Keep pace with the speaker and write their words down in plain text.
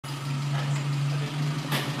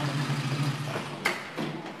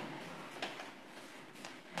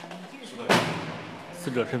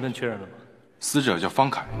死者身份确认了吗？死者叫方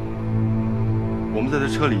凯，我们在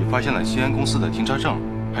他车里发现了西安公司的停车证，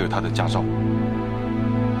还有他的驾照。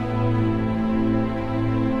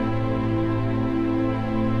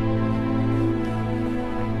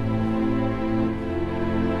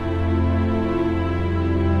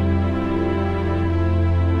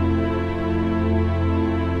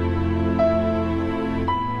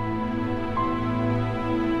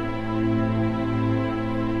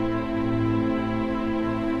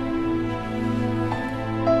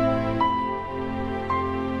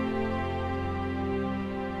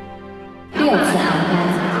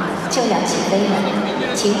就要起飞了，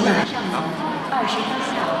请马上航28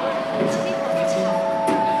号北京航机，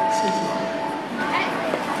谢谢。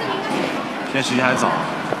现在时间还早，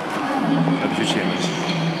要不去吃点东西？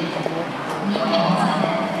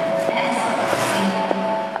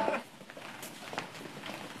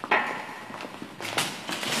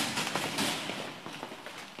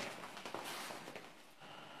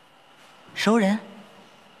熟人？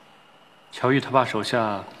乔玉他爸手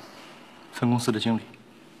下分公司的经理。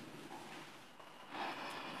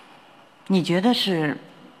 你觉得是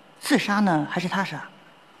自杀呢，还是他杀？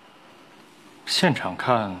现场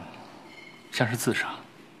看像是自杀。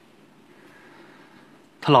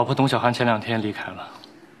他老婆董晓晗前2天离开了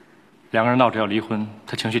，2个人闹着要离婚，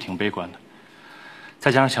他情绪挺悲观的。再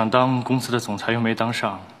加上想当公司的总裁又没当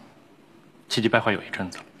上，气急败坏有一阵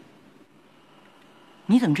子了。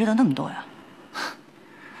你怎么知道那么多呀？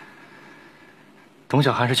董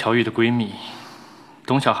晓晗是乔玉的闺蜜，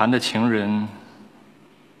董晓晗的情人。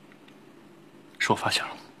 是我发小，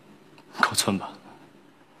够寸吧？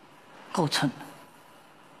够寸。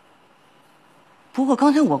不过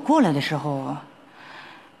刚才我过来的时候，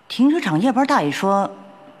停车场夜班大爷说，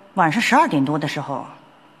晚上12点多的时候，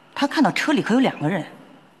他看到车里可有2个人。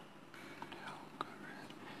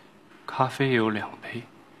咖啡也有2杯，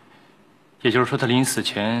也就是说，他临死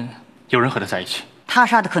前有人和他在一起。他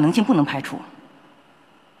杀的可能性不能排除，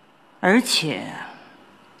而且，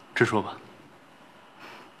直说吧。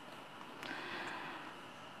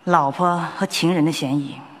 老婆和情人的嫌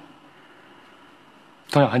疑。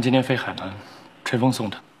董晓晗今天飞海南，陈峰送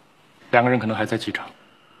他，2个人可能还在机场。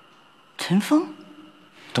陈峰，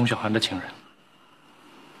董晓晗的情人，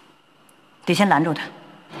得先拦住他。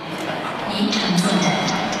您乘坐的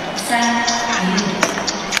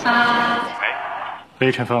368。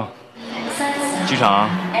喂，陈峰。机场。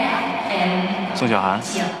宋晓晗。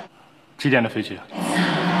几点的飞机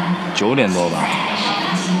？9点多吧。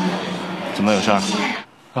怎么有事儿？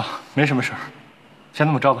 啊，没什么事儿，先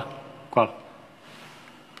这么着吧，挂了。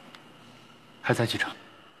还在机场。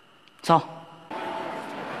走。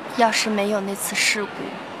要是没有那次事故，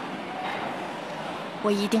我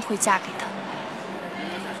一定会嫁给他。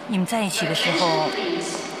你们在一起的时候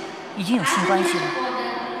已经有性关系了。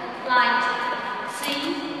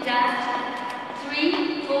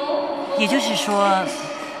也就是说，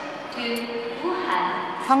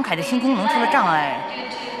方凯的性功能出了障碍。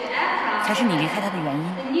 才是你离开他的原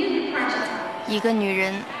因。一个女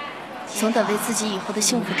人总得为自己以后的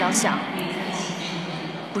幸福着想，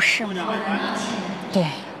不是吗？对。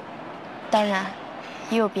当然，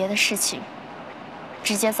也有别的事情，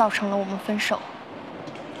直接造成了我们分手。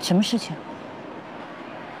什么事情？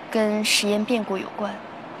跟实验变故有关。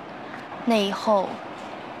那以后，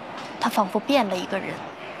他仿佛变了一个人。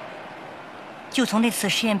就从那次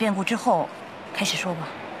实验变故之后开始说吧。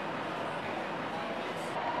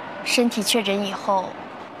 身体确诊以后，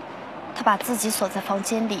他把自己锁在房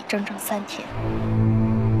间里整整3天。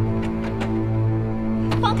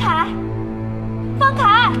方凯，方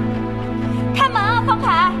凯，开门啊！方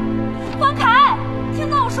凯，方凯，听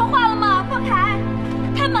到我说话了吗？方凯，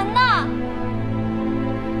开门呐！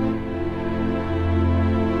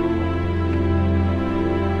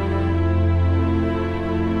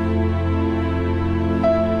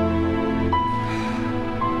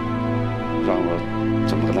让我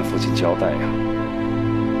怎么跟他父亲交代呀？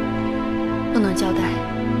不能交代。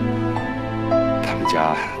他们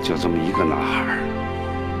家就这么一个男孩。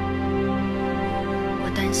我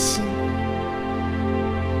担心，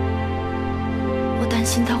我担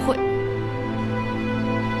心他会。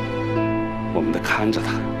我们得看着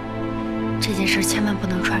他。这件事千万不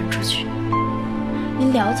能传出去。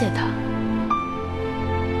您了解他。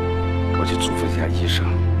我去嘱咐一下医生，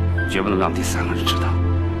绝不能让第3个人知道。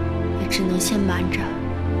 也只能先瞒着，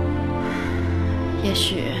也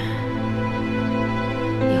许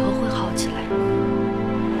以后会好起来。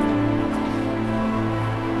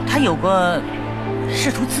他有过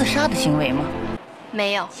试图自杀的行为吗？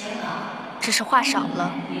没有，只是话少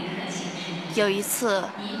了。有一次，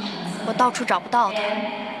我到处找不到他，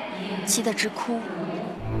急得直哭。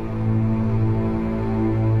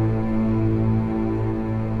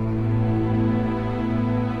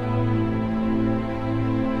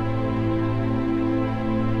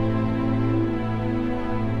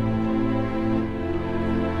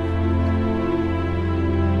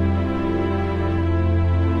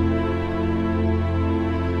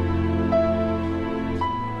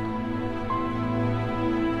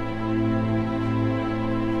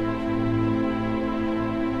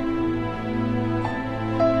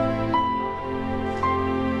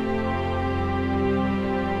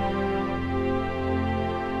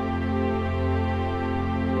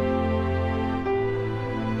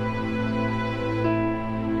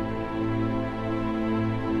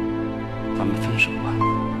手吧。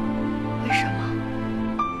为什么？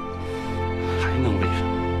还能为什么？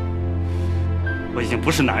我已经不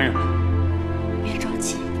是男人了。别着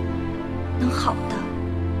急，能好的。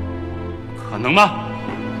可能吗？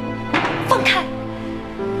放开！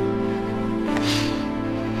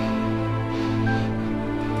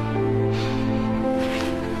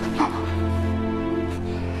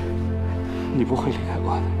你不会离开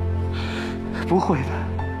我的，不会的，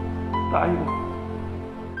答应我。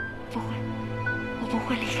不会，我不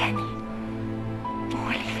会离开你，不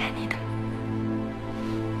会离开你的。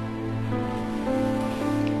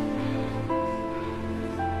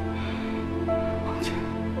王姐，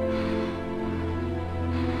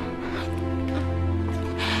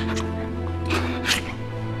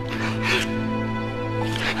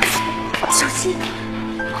小心！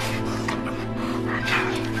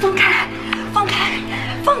放开！放开！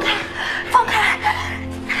放开！放开！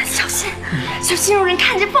小心！小心有人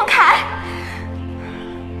看见！放开！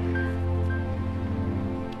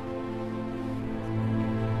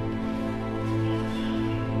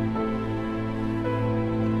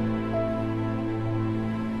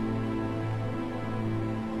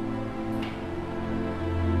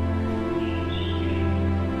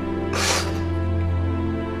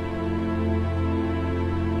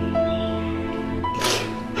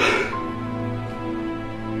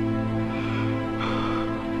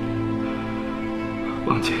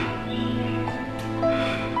王姐，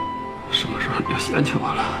什么时候你要嫌弃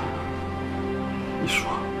我了？你说，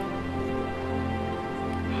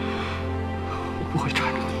我不会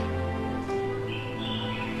缠着你。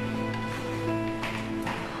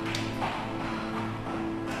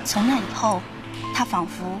从那以后，他仿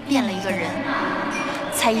佛变了一个人，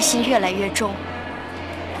猜疑心越来越重，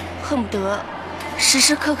恨不得时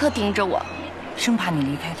时刻刻盯着我，生怕你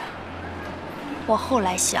离开他。我后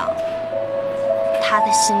来想，他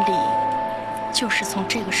的心理就是从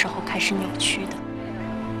这个时候开始扭曲的。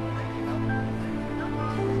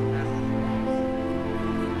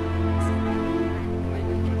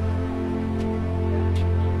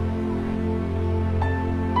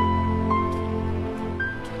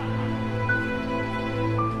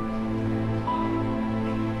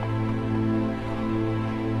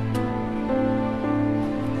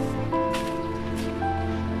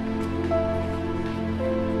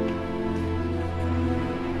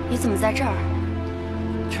你怎么在这儿？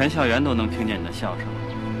全校园都能听见你的笑声，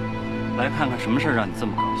来看看什么事儿让你这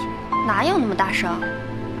么高兴？哪有那么大声？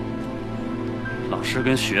老师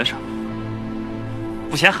跟学生，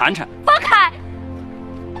不嫌寒碜。放开！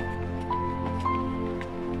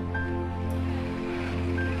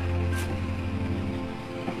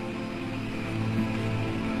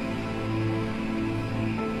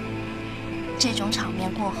这种场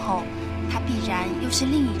面过后，他必然又是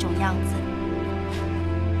另一种样子。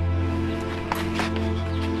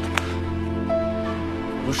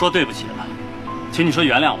我说对不起了，请你说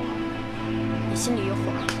原谅我。你心里有火，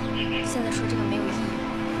现在说这个没有意义。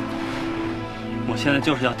我现在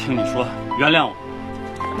就是要听你说原谅我。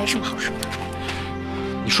没什么好说的。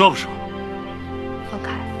你说不说？方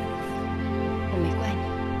凯，我没怪你。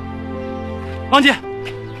王姐，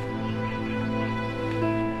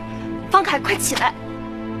方凯，快起来！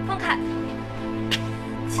方凯，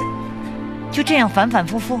就这样反反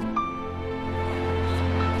复复。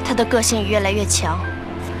他的个性越来越强，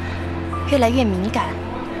越来越敏感，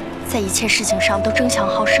在一切事情上都争强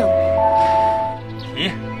好胜。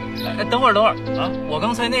咦，哎，等会儿啊！我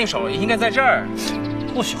刚才那手应该在这儿，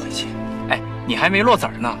不许回气。哎，你还没落子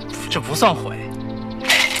儿呢，这不算毁。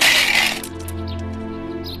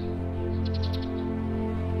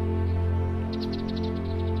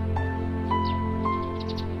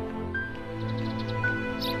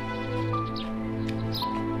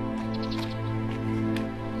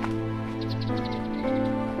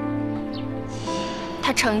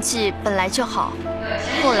他成绩本来就好，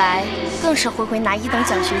后来更是回拿1等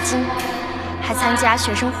奖学金，还参加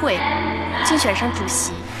学生会，竞选上主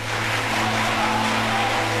席。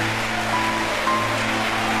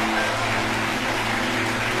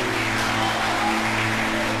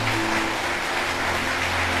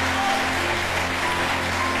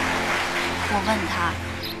我问他：“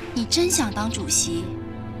你真想当主席？”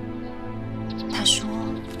他说：“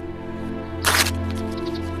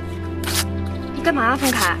你干嘛，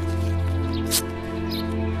冯凯？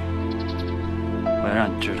我要让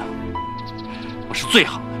你知道，我是最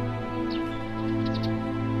好的。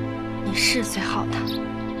你是最好的。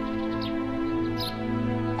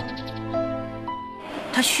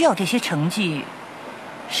他需要这些成绩，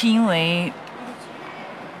是因为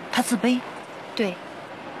他自卑。对。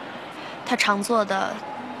他常做的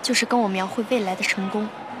就是跟我描绘未来的成功，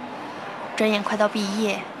转眼快到毕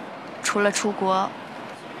业，除了出国，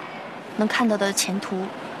能看到的前途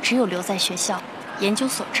只有留在学校、研究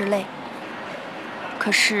所之类。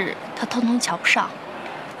可是他通通瞧不上，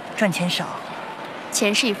赚钱少，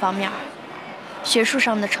钱是一方面，学术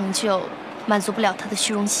上的成就满足不了他的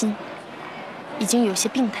虚荣心，已经有些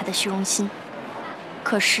病态的虚荣心。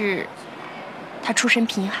可是他出身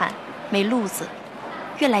贫寒，没路子，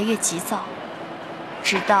越来越急躁，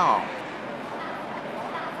直到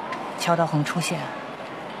乔道衡出现。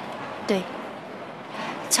对，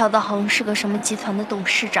乔道衡是个什么集团的董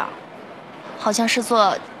事长，好像是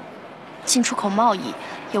做进出口贸易，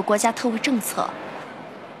有国家特惠政策。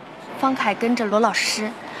方凯跟着罗老师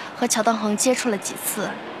和乔道衡接触了几次，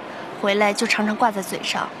回来就常常挂在嘴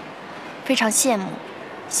上，非常羡慕，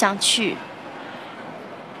想去，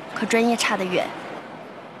可专业差得远。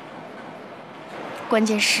关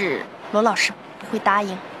键是罗老师不会答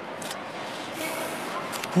应。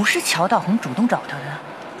不是乔道衡主动找他的？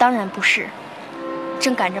当然不是，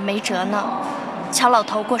正赶着没辙呢。乔老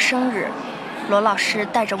头过生日，罗老师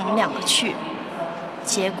带着我们两个去，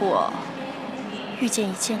结果遇见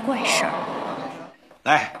一件怪事儿。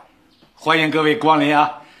来，欢迎各位光临啊！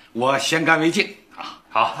我先干为敬啊！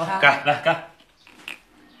好，干来干。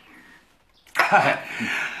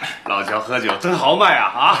老乔喝酒真豪迈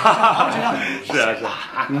啊！是啊是啊。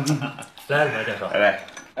来，罗教授，来，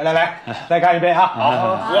再干一杯啊！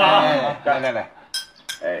好，喝啊！来，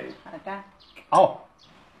哎，干，好，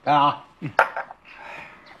干啊！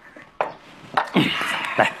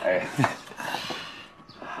来，哎，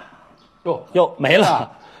哟，没了。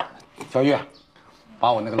小玉，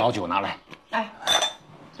把我那个老酒拿来。哎，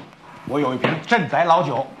我有一瓶镇宅老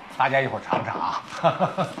酒，大家一会儿尝尝啊。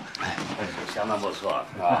相当不错，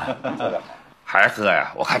是吧？做得好。还喝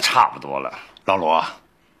呀？我看差不多了。老罗，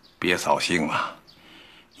别扫兴了，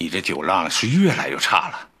你这酒量是越来越差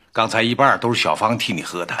了。刚才一半都是小芳替你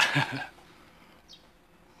喝的。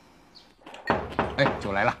哎，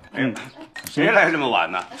酒来了。谁来这么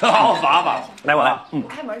晚呢？好罚吧。来，我来。我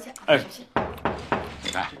开门去。哎，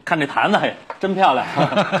你看，看这坛子，嘿，真漂亮。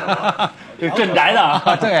这是镇宅的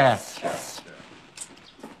啊。对。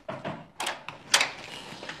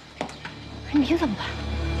你怎么办？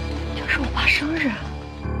这是我爸生日。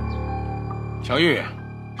小玉，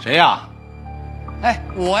谁呀？哎，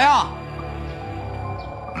我呀。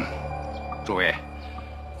诸位，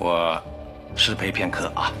我失陪片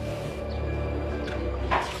刻啊。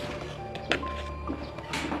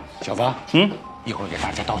小芳，一会儿给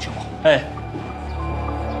大家倒酒。哎，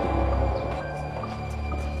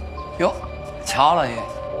哟，乔老爷，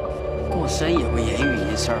过生也会言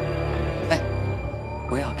语一声。哎，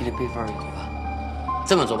我也要给你备份酒吧。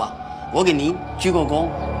这么做吧，我给您鞠个躬，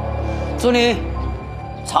祝你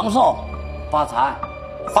长寿发财，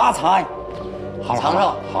发财。好了，长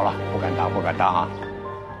寿。好了，不敢当啊！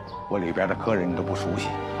我里边的客人你都不熟悉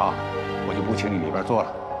啊，我就不请你里边坐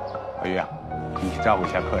了。小玉啊，你去照顾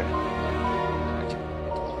一下客人。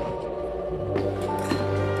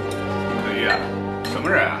小玉啊，什么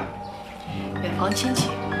人啊？远房亲戚，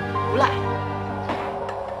无赖。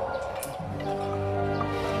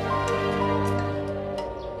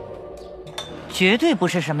绝对不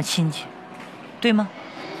是什么亲戚，对吗？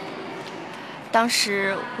当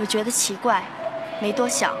时我觉得奇怪，没多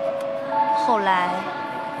想。后来，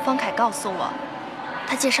方凯告诉我，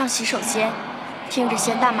他借上洗手间，听着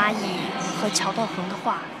些大蚂蚁和乔道衡的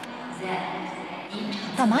话。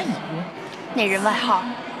大蚂蚁？那人外号。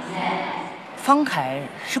方凯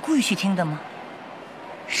是故意去听的吗？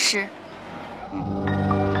是。就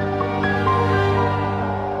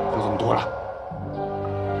这么多了。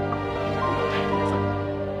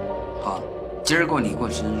好，今儿个你过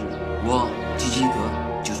生日，我基基哥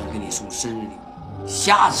就算给你送生日礼物，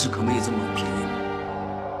下次可没有这么便宜。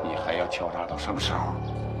你还要敲诈到什么时候？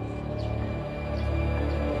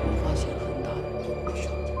我发现很大的小钱，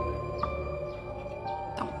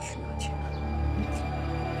但我需要钱。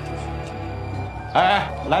哎，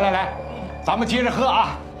来，咱们接着喝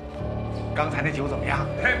啊！刚才那酒怎么样？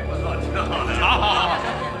哎，不错，挺好的。好，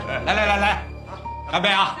来，干杯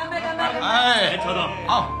啊！干杯！哎，乔总，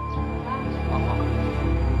好。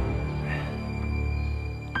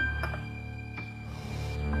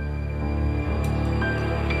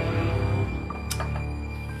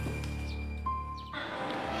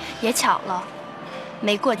也巧了，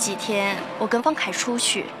没过几天，我跟方凯出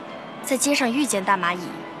去，在街上遇见大蚂蚁，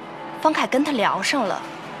方凯跟他聊上了，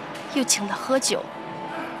又请他喝酒。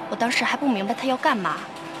我当时还不明白他要干嘛。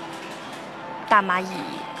大蚂蚁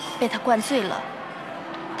被他灌醉了，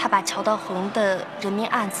他把乔道衡的人命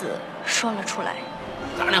案子说了出来。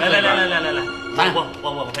咱俩喝一杯。来，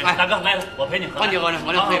我陪你。大哥，来，我陪你喝。帮你喝呢，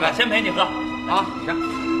我俩喝一杯。先陪你喝。啊，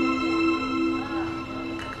行。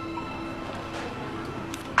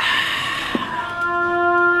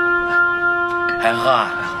还喝啊？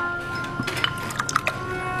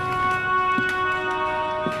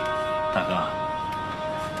大哥，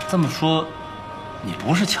这么说，你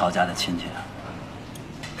不是乔家的亲戚啊？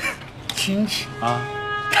亲戚啊？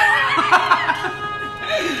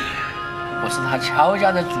我是他乔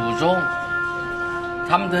家的祖宗，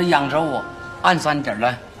他们都养着我，按3点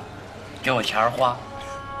呢，给我钱花。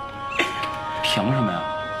凭什么呀？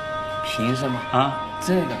凭什么啊？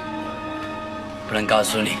这个不能告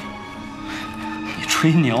诉你。你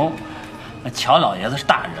吹牛，那乔老爷子是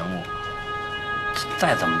大人物，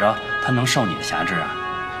再怎么着，他能受你的辖制啊？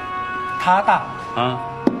他大啊，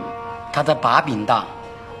他的把柄大，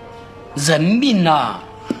人命呐，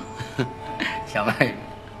小妹。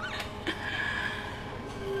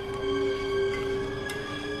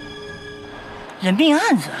人命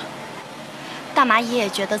案子，大马爷也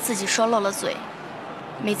觉得自己说漏了嘴，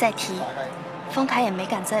没再提。方凯也没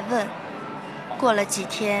敢再问。过了几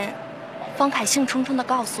天，方凯兴冲冲地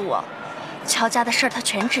告诉我，乔家的事儿他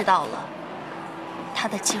全知道了，他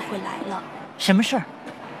的机会来了。什么事儿？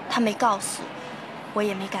他没告诉，我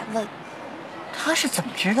也没敢问。他是怎么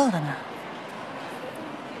知道的呢？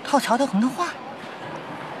靠乔德恒的话？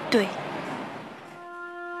对。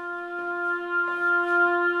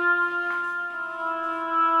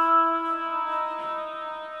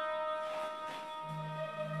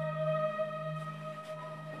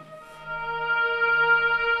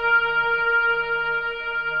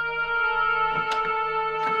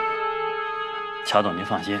乔总，您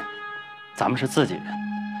放心，咱们是自己人，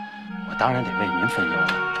我当然得为您分忧了。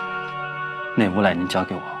那无赖您交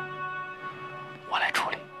给我，我来处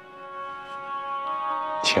理。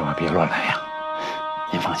千万别乱来呀！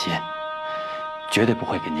您放心，绝对不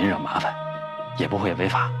会给您惹麻烦，也不会违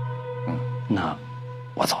法。那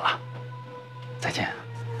我走了，再见。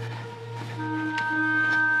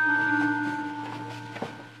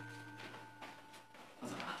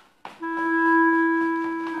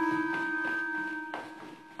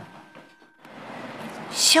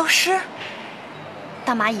消失？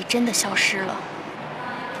大蚂蚁真的消失了，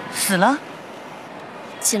死了？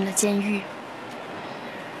进了监狱。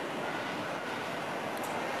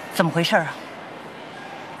怎么回事啊？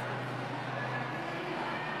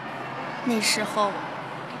那时候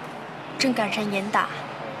正赶上严打，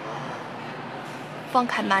方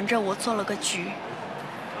凯瞒着我做了个局，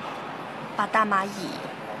把大蚂蚁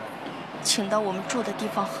请到我们住的地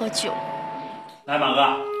方喝酒。来，马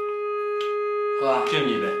哥。喝，敬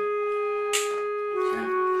你一杯。来，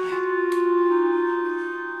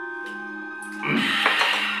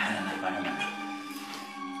把这买。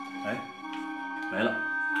哎，没了，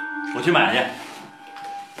我去买去。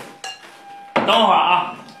等会儿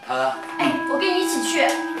啊。好的。哎，我跟你一起去。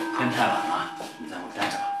天太晚了，你在我待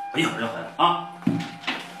着吧，我一会儿就回来啊。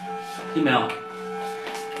听没有？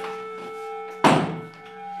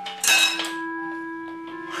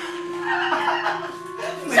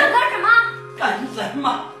想干什么？干什么？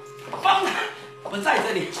方凯不在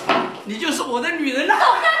这里，你就是我的女人了。走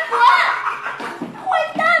开，滚！混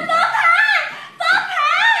蛋，方凯！方凯！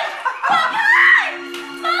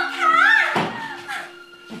方凯！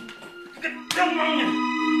方凯！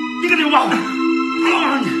你个流氓！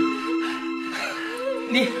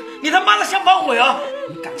你他妈的想反悔啊！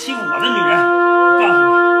你敢欺负我的女人？我告诉你，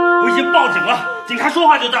我已经报警了，警察说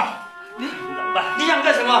话就到。你怎么办？你想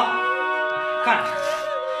干什么？干！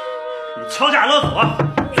你敲诈勒索，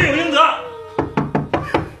罪有应得。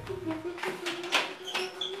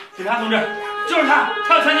警察同志，就是他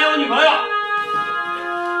要强奸我女朋友。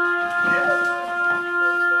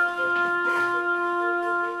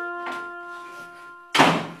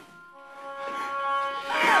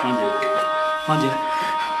芳姐，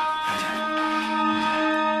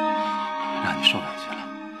让你受委屈了。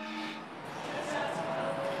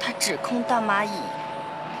他指控大蚂蚁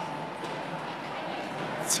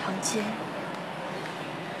强奸，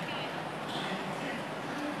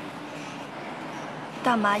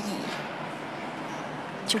大蚂蚁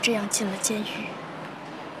就这样进了监狱。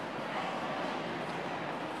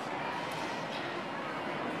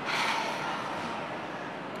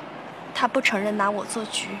他不承认拿我做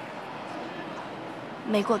局。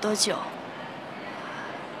没过多久，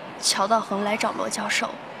乔道衡来找罗教授，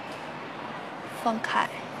方凯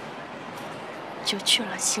就去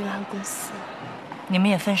了兴安公司。你们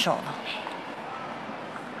也分手了？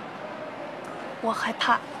我害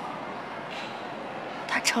怕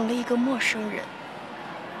他成了一个陌生人，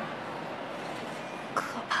可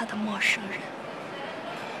怕的陌生人。